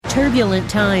Turbulent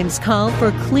times call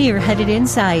for clear-headed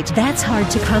insight. That's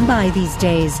hard to come by these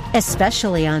days,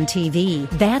 especially on TV.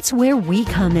 That's where we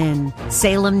come in.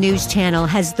 Salem News Channel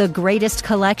has the greatest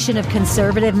collection of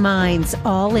conservative minds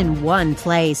all in one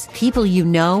place. People you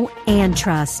know and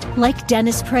trust, like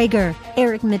Dennis Prager,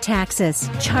 Eric Metaxas,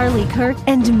 Charlie Kirk,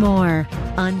 and more.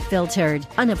 Unfiltered,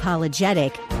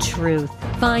 unapologetic truth.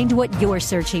 Find what you're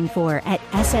searching for at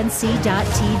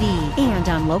snc.tv and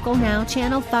on Local Now,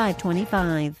 Channel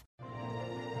 525.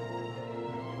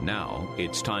 Now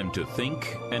it's time to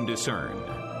think and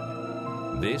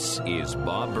discern. This is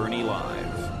Bob Burney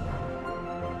Live.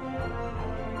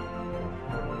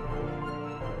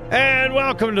 And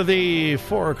welcome to the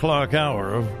 4 o'clock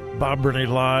hour of Bob Burney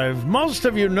Live. Most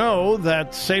of you know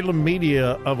that Salem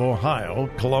Media of Ohio,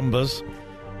 Columbus,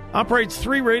 operates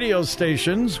 3 radio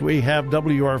stations. We have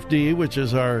WRFD, which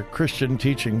is our Christian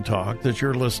teaching talk that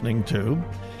you're listening to.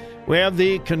 We have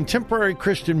the contemporary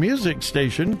Christian music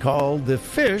station called The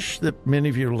Fish that many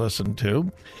of you listen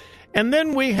to. And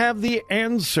then we have The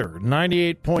Answer,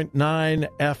 98.9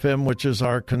 FM, which is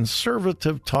our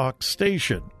conservative talk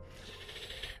station.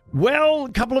 Well,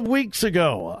 a couple of weeks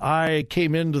ago, I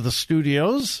came into the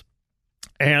studios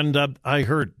and I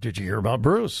heard, did you hear about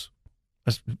Bruce?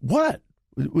 I said, what?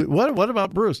 What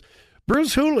about Bruce?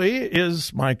 Bruce Hooley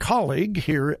is my colleague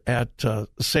here at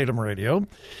Salem Radio.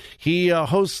 He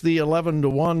hosts the 11 to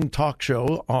 1 talk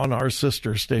show on our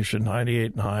sister station,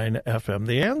 98.9 FM,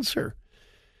 The Answer.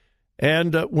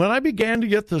 And when I began to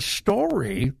get the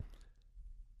story,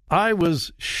 I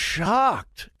was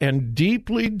shocked and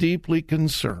deeply, deeply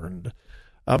concerned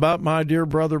about my dear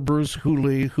brother, Bruce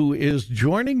Hooley, who is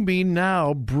joining me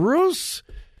now. Bruce,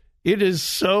 it is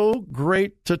so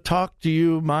great to talk to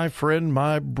you, my friend,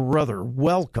 my brother.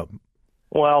 Welcome.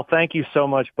 Well, thank you so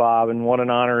much, Bob, and what an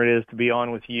honor it is to be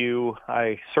on with you.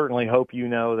 I certainly hope you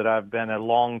know that I've been a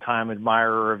long-time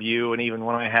admirer of you, and even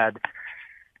when I had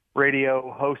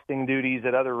radio hosting duties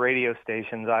at other radio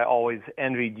stations, I always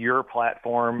envied your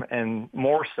platform, and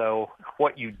more so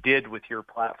what you did with your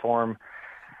platform.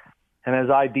 And as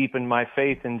I deepened my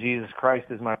faith in Jesus Christ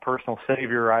as my personal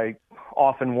Savior, I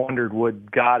often wondered,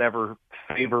 would God ever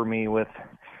favor me with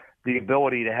the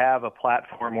ability to have a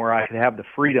platform where I could have the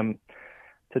freedom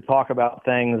to talk about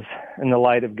things in the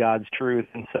light of God's truth?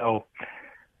 And so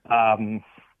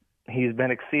he's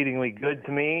been exceedingly good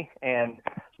to me, and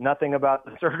nothing about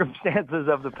the circumstances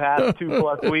of the past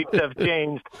 2+ weeks have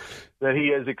changed that he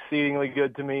is exceedingly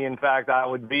good to me. In fact, I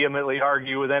would vehemently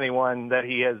argue with anyone that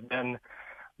he has been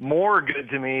more good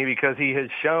to me because he has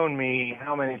shown me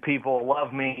how many people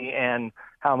love me and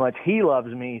how much he loves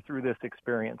me through this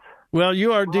experience. Well,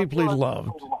 you are deeply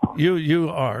loved. You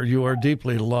are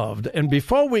deeply loved. And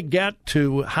before we get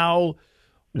to how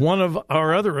one of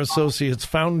our other associates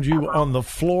found you on the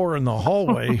floor in the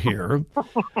hallway here,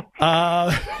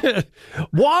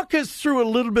 walk us through a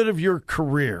little bit of your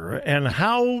career and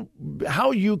how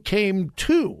you came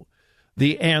to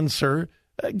The Answer.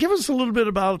 Give us a little bit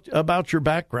about your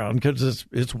background, because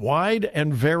it's wide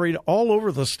and varied all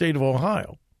over the state of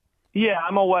Ohio. Yeah,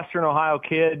 I'm a Western Ohio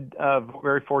kid,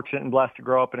 very fortunate and blessed to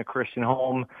grow up in a Christian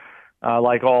home.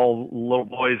 Like all little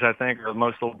boys, I think, or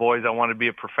most little boys, I wanted to be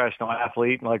a professional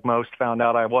athlete. Like most, found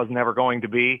out I was never going to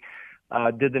be.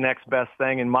 Did the next best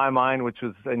thing in my mind, which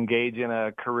was engage in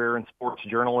a career in sports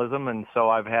journalism. And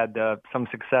so I've had some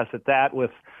success at that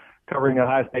with covering the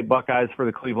Ohio State Buckeyes for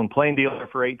the Cleveland Plain Dealer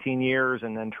for 18 years,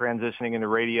 and then transitioning into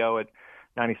radio at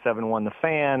 97.1 The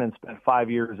Fan, and spent 5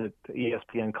 years at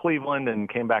ESPN Cleveland, and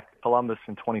came back to Columbus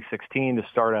in 2016 to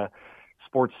start a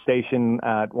sports station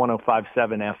at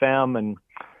 105.7 FM.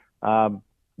 And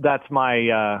that's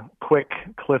my quick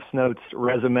Cliff's Notes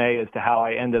resume as to how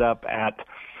I ended up at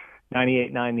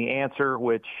 98.9 The Answer,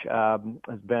 which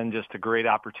has been just a great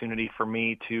opportunity for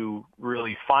me to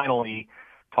really finally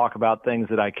talk about things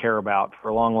that I care about. For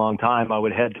a long, long time, I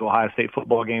would head to Ohio State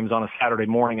football games on a Saturday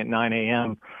morning at 9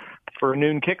 a.m. for a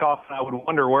noon kickoff, and I would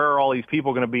wonder, where are all these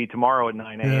people going to be tomorrow at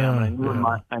 9 a.m.? Yeah, And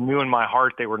I knew in my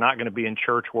heart they were not going to be in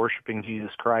church worshiping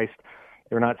Jesus Christ.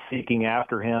 They were not seeking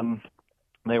after him.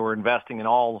 They were investing in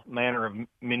all manner of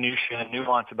minutia and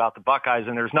nuance about the Buckeyes,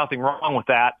 and there's nothing wrong with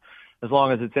that as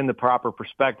long as it's in the proper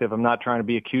perspective. I'm not trying to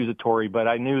be accusatory, but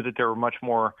I knew that there were much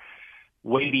more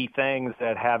weighty things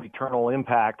that have eternal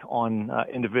impact on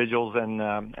individuals and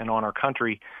on our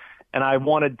country. And I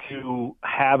wanted to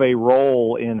have a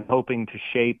role in hoping to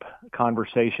shape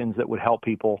conversations that would help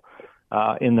people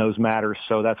in those matters.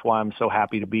 So that's why I'm so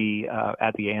happy to be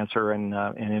at The Answer and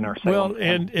in our Salem. Well,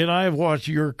 and I have watched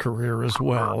your career as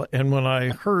well. And when I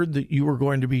heard that you were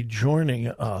going to be joining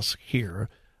us here,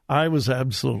 I was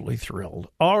absolutely thrilled.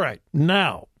 All right.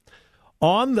 Now,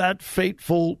 on that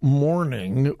fateful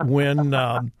morning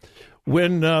when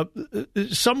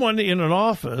someone in an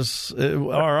office,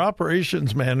 our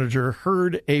operations manager,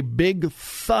 heard a big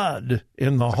thud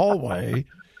in the hallway.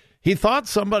 He thought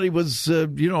somebody was,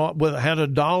 had a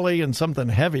dolly and something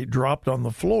heavy dropped on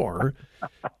the floor,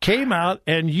 came out,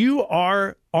 and you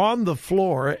are on the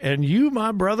floor, and you,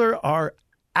 my brother, are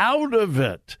out of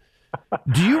it.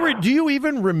 Do you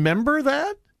even remember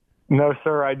that? No,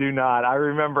 sir, I do not. I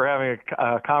remember having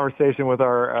a conversation with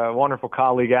our wonderful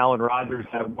colleague, Alan Rogers,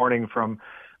 that morning from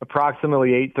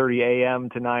approximately 8:30 a.m.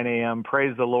 to 9 a.m.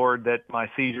 Praise the Lord that my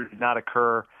seizure did not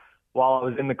occur while I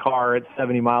was in the car at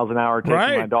 70 miles an hour taking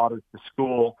my daughters to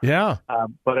school. Yeah.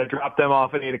 But I dropped them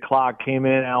off at 8 o'clock, came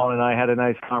in, Alan and I had a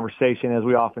nice conversation, as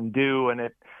we often do,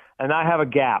 and I have a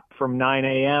gap from 9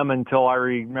 a.m. until I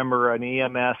remember an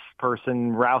EMS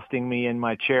person rousting me in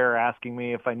my chair, asking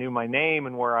me if I knew my name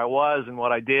and where I was and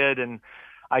what I did. And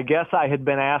I guess I had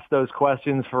been asked those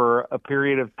questions for a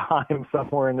period of time,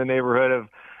 somewhere in the neighborhood of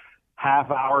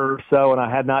half hour or so, and I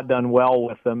had not done well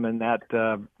with them, and that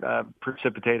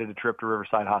precipitated a trip to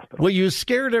Riverside Hospital. Well, you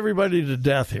scared everybody to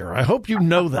death here. I hope you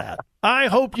know that. I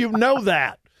hope you know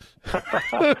that.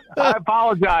 I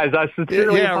apologize. I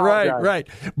sincerely apologize. Right.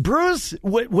 Bruce,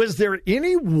 was there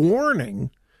any warning?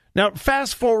 Now,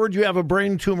 fast forward, you have a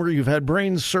brain tumor, you've had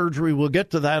brain surgery. We'll get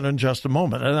to that in just a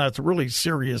moment, and that's really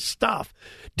serious stuff.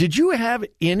 Did you have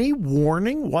any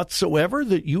warning whatsoever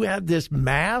that you had this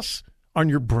mass on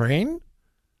your brain?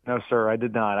 No, sir, I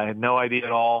did not. I had no idea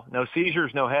at all. No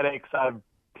seizures, no headaches. I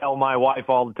tell my wife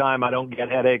all the time I don't get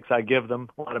headaches. I give them.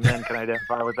 A lot of men can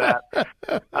identify with that.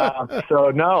 So,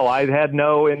 no, I had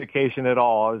no indication at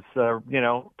all. I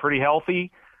was, pretty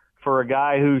healthy for a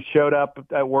guy who showed up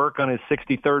at work on his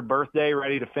 63rd birthday,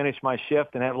 ready to finish my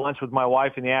shift and have lunch with my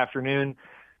wife in the afternoon.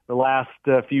 The last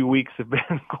few weeks have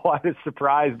been quite a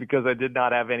surprise because I did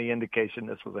not have any indication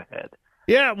this was ahead.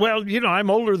 Yeah, well,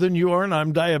 I'm older than you are, and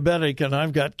I'm diabetic, and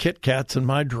I've got Kit Kats in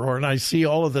my drawer, and I see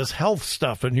all of this health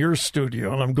stuff in your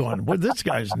studio, and I'm going, well, this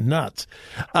guy's nuts.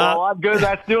 Well, a lot of good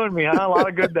that's doing me, huh? A lot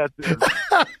of good that's doing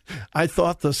me. I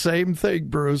thought the same thing,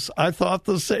 Bruce. I thought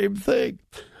the same thing.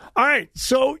 All right,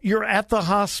 so you're at the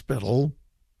hospital,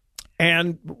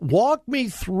 and walk me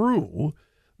through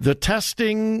the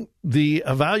testing, the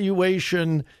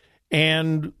evaluation,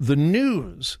 and the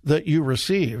news that you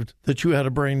received that you had a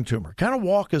brain tumor. Kind of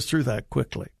walk us through that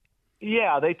quickly.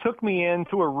 Yeah, they took me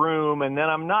into a room, and then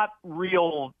I'm not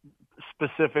real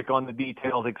specific on the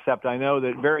details, except I know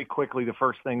that very quickly the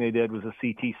first thing they did was a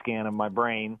CT scan of my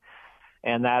brain,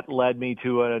 and that led me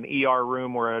to an ER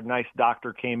room where a nice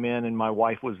doctor came in, and my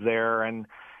wife was there. And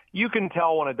you can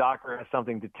tell when a doctor has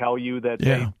something to tell you that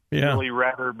they'd really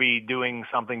rather be doing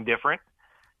something different.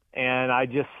 And I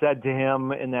just said to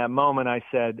him in that moment, I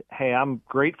said, hey, I'm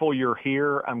grateful you're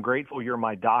here. I'm grateful you're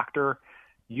my doctor.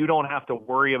 You don't have to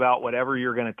worry about whatever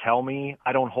you're going to tell me.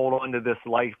 I don't hold on to this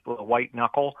life with a white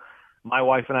knuckle. My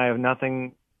wife and I have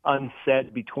nothing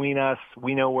unsaid between us.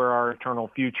 We know where our eternal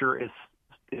future is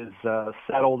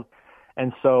settled.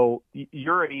 And so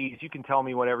you're at ease. You can tell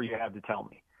me whatever you have to tell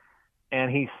me.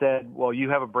 And he said, well,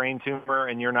 you have a brain tumor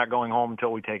and you're not going home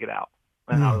until we take it out.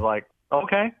 And I was like,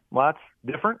 okay, well, that's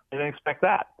different. I didn't expect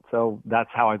that. So that's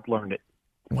how I learned it.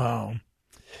 Wow.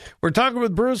 We're talking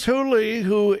with Bruce Hooley,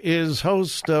 who is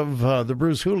host of the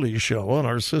Bruce Hooley Show on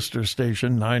our sister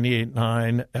station,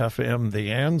 98.9 FM,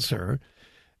 The Answer.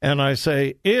 And I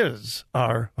say is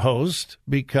our host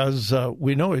because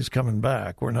we know he's coming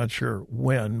back. We're not sure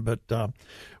when, but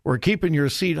we're keeping your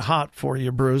seat hot for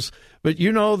you, Bruce. But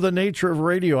you know the nature of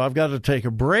radio. I've got to take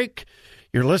a break.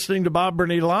 You're listening to Bob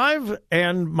Burney Live,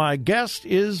 and my guest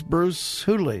is Bruce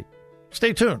Hooley.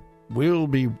 Stay tuned. We'll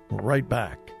be right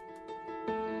back.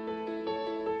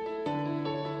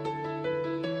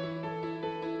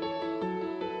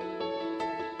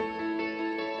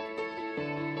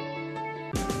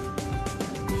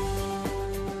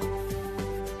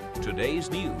 Today's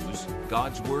news,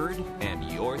 God's Word, and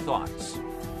your thoughts.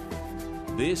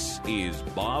 This is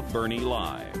Bob Burney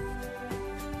Live.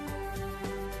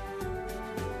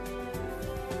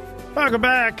 Welcome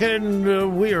back,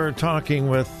 and we are talking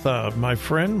with my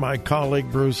friend, my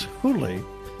colleague, Bruce Hooley,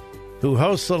 who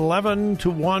hosts an 11 to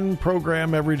 1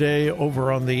 program every day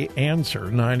over on The Answer,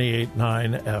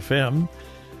 98.9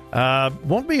 FM.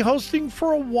 Won't be hosting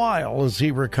for a while as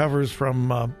he recovers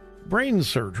from brain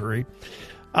surgery.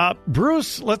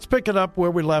 Bruce, let's pick it up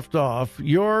where we left off.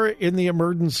 You're in the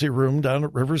emergency room down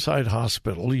at Riverside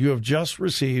Hospital. You have just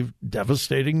received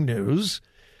devastating news,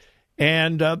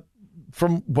 and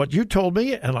from what you told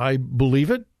me, and I believe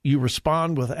it, you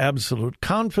respond with absolute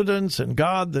confidence in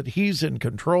God that He's in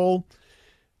control.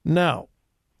 Now,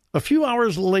 A few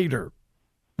hours later,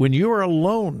 when you are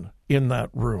alone in that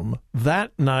room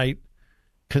that night,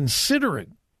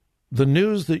 considering the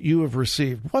news that you have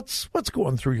received, what's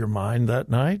going through your mind that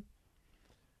night?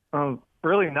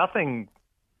 Really nothing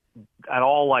at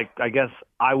all. Like, I guess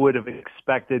I would have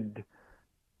expected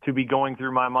to be going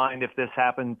through my mind if this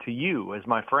happened to you as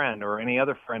my friend or any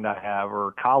other friend I have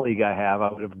or colleague I have.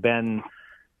 I would have been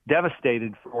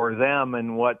devastated for them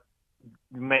and what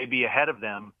may be ahead of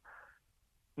them.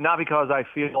 Not because I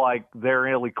feel like they're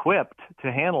ill-equipped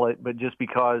to handle it, but just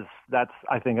because that's,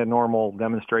 I think, a normal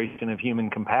demonstration of human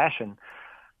compassion.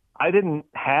 I didn't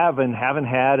have and haven't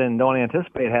had and don't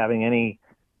anticipate having any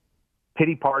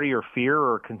pity party or fear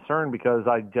or concern because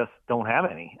I just don't have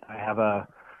any. I have a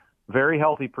very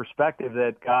healthy perspective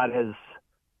that God has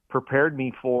prepared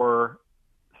me for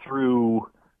through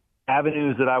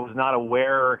avenues that I was not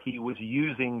aware he was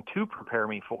using to prepare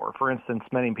me for. For instance,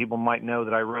 many people might know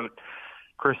that I wrote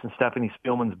Chris and Stephanie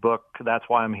Spielman's book, That's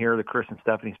Why I'm Here, the Chris and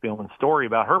Stephanie Spielman story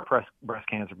about her breast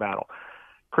cancer battle.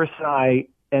 Chris and I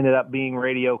ended up being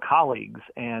radio colleagues,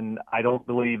 and I don't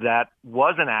believe that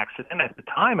was an accident. At the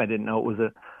time, I didn't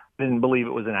believe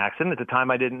it was an accident. At the time,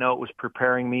 I didn't know it was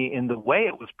preparing me in the way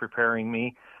it was preparing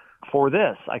me for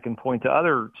this. I can point to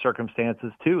other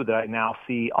circumstances, too, that I now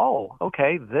see, oh,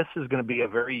 okay, this is going to be a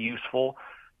very useful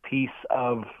piece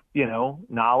of,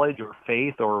 knowledge or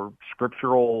faith or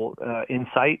scriptural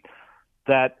insight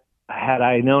that had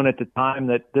I known at the time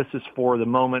that this is for the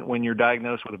moment when you're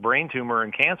diagnosed with a brain tumor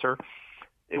and cancer,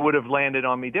 it would have landed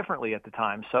on me differently at the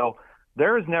time. So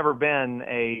there has never been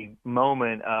a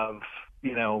moment of,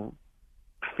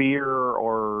 fear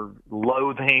or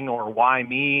loathing or why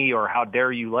me or how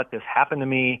dare you let this happen to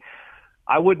me.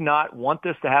 I would not want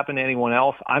this to happen to anyone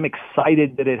else. I'm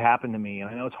excited that it happened to me. And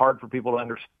I know it's hard for people to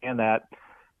understand that,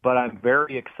 but I'm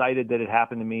very excited that it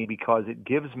happened to me because it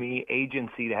gives me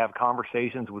agency to have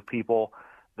conversations with people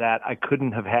that I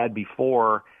couldn't have had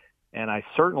before. And I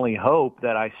certainly hope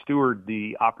that I steward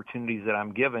the opportunities that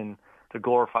I'm given to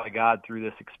glorify God through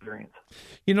this experience.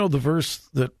 The verse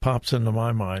that pops into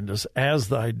my mind is, as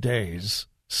thy days,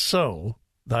 so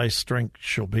thy strength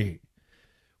shall be.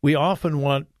 We often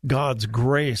want God's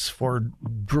grace for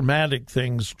dramatic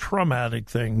things, traumatic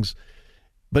things,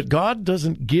 but God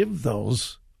doesn't give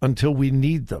those until we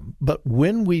need them. But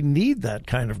when we need that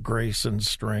kind of grace and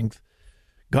strength,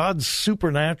 God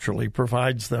supernaturally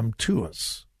provides them to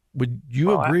us. Would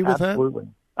you agree with that?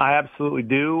 I absolutely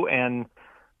do. And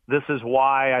this is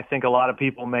why I think a lot of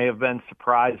people may have been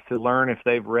surprised to learn if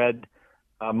they've read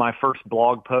my first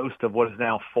blog post of what is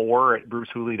now 4 at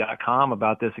brucehooley.com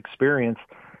about this experience,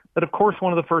 that of course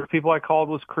one of the first people I called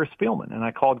was Chris Spielman. And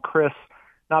I called Chris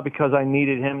not because I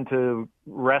needed him to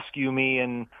rescue me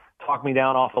and talk me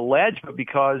down off a ledge, but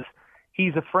because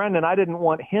he's a friend and I didn't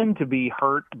want him to be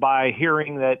hurt by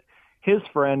hearing that his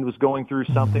friend was going through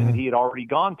something that he had already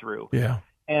gone through. Yeah.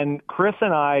 And Chris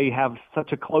and I have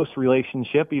such a close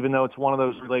relationship, even though it's one of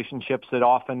those relationships that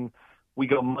often we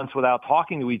go months without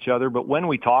talking to each other. But when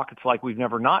we talk, it's like we've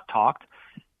never not talked.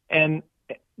 And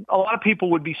a lot of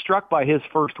people would be struck by his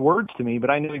first words to me, but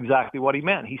I knew exactly what he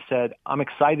meant. He said, I'm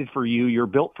excited for you. You're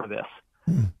built for this.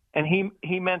 And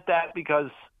he meant that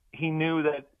because he knew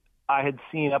that I had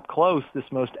seen up close this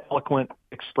most eloquent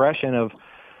expression of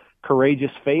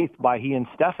courageous faith by he and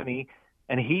Stephanie.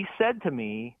 And he said to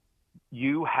me,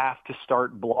 you have to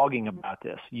start blogging about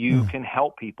this. You can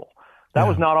help people. That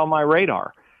was not on my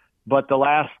radar. But the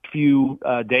last few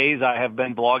days I have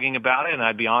been blogging about it, and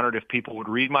I'd be honored if people would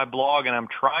read my blog. And I'm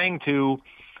trying to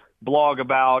blog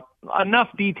about enough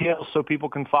details so people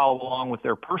can follow along with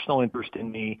their personal interest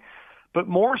in me, but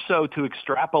more so to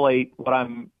extrapolate what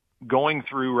I'm going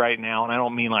through right now. And I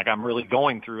don't mean like I'm really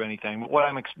going through anything,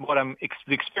 but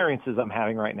the experiences I'm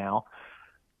having right now,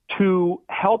 to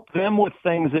help them with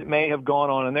things that may have gone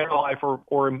on in their life,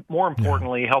 or more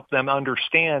importantly, help them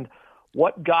understand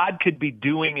what God could be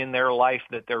doing in their life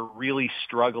that they're really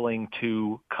struggling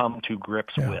to come to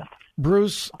grips with.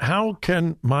 Bruce, how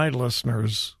can my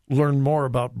listeners learn more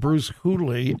about Bruce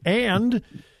Hooley? And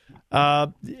I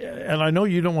know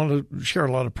you don't want to share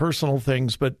a lot of personal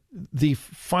things, but the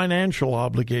financial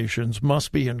obligations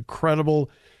must be incredible.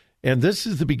 And this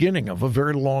is the beginning of a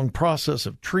very long process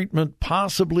of treatment,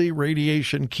 possibly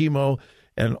radiation, chemo,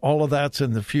 and all of that's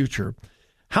in the future.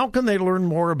 How can they learn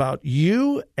more about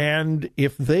you? And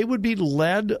if they would be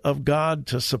led of God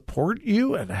to support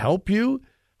you and help you,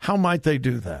 how might they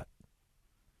do that?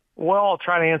 Well, I'll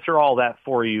try to answer all that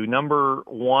for you. Number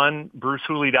one,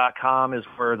 brucehooley.com is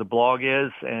where the blog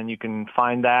is, and you can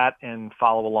find that and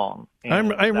follow along. And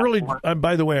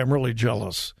by the way, I'm really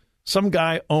jealous some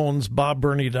guy owns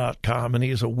BobBurney.com, and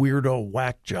he's a weirdo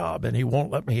whack job, and he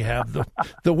won't let me have the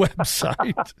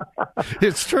website.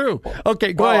 It's true.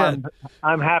 Okay, go ahead.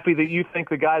 I'm happy that you think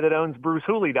the guy that owns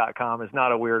BruceHooley.com is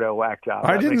not a weirdo whack job.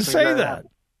 I didn't say that.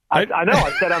 I know.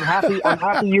 I said I'm happy. I'm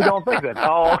happy you don't think that.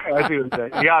 Oh, okay. I see what you're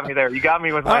saying. You got me there. You got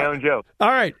me with my own joke. All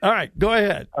right. Go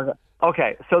ahead.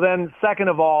 Okay. So then, second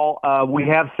of all, we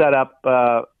have set up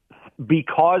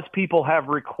because people have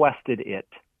requested it.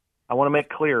 I want to make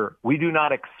clear we do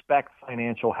not expect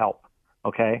financial help.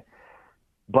 Okay.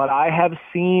 But I have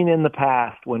seen in the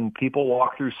past when people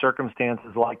walk through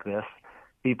circumstances like this,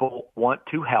 people want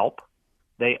to help,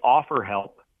 they offer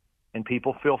help, and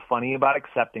people feel funny about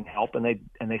accepting help, and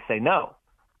they say no.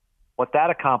 What that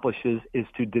accomplishes is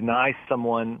to deny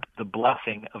someone the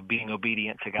blessing of being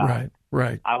obedient to God.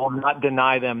 Right. I will not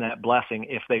deny them that blessing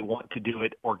if they want to do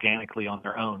it organically on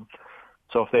their own.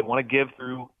 So if they want to give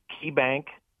through KeyBank,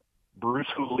 Bruce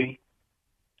Hooley,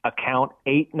 account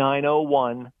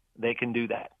 8901, they can do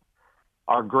that.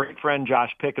 Our great friend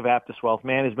Josh Pick of Aptus Wealth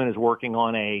Management is working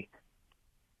on a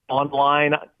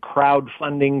online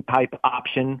crowdfunding type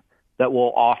option that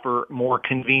will offer more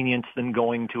convenience than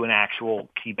going to an actual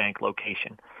KeyBank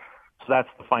location. So that's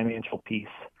the financial piece.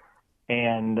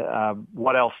 And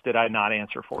what else did I not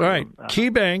answer for you? All right.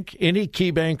 KeyBank, any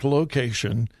KeyBank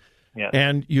location. Yes.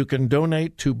 And you can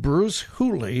donate to Bruce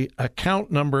Hooley, account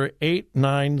number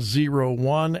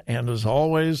 8901. And as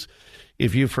always,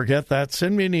 if you forget that,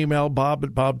 send me an email,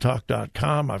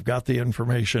 bob@bobtalk.com. I've got the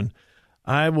information.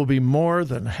 I will be more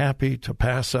than happy to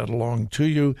pass that along to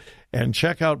you. And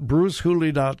check out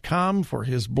brucehooley.com for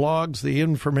his blogs, the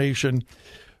information.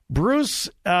 Bruce,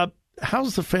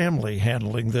 how's the family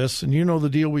handling this? And you know the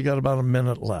deal, we got about a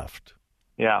minute left.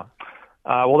 Yeah.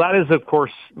 Well, that is, of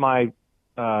course, my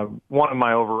one of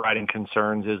my overriding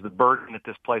concerns is the burden that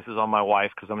this places on my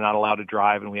wife because I'm not allowed to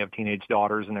drive and we have teenage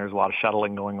daughters and there's a lot of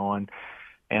shuttling going on.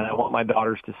 And I want my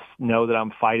daughters to know that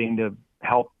I'm fighting to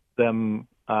help them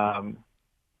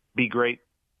be great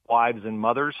wives and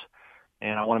mothers.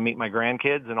 And I want to meet my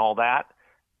grandkids and all that.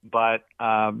 But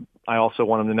I also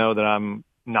want them to know that I'm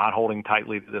not holding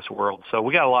tightly to this world. So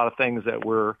we got a lot of things that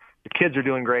the kids are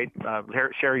doing great.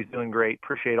 Sherry's doing great.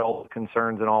 Appreciate all the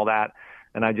concerns and all that.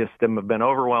 And I just have been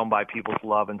overwhelmed by people's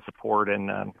love and support,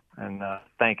 and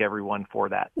thank everyone for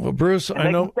that. Well, Bruce,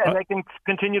 I know they can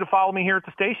continue to follow me here at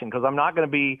the station because I'm not going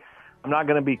to be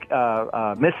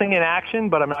missing in action,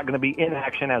 but I'm not going to be in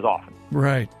action as often.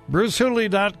 Right.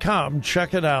 BruceHooley.com.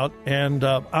 Check it out, and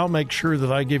I'll make sure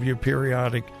that I give you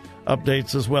periodic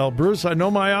updates as well. Bruce, I know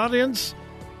my audience.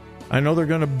 I know they're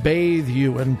going to bathe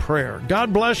you in prayer.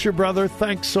 God bless you, brother.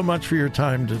 Thanks so much for your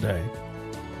time today.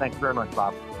 Thank you very much,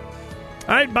 Bob.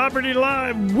 All right, Bob Burney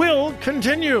Live will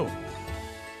continue.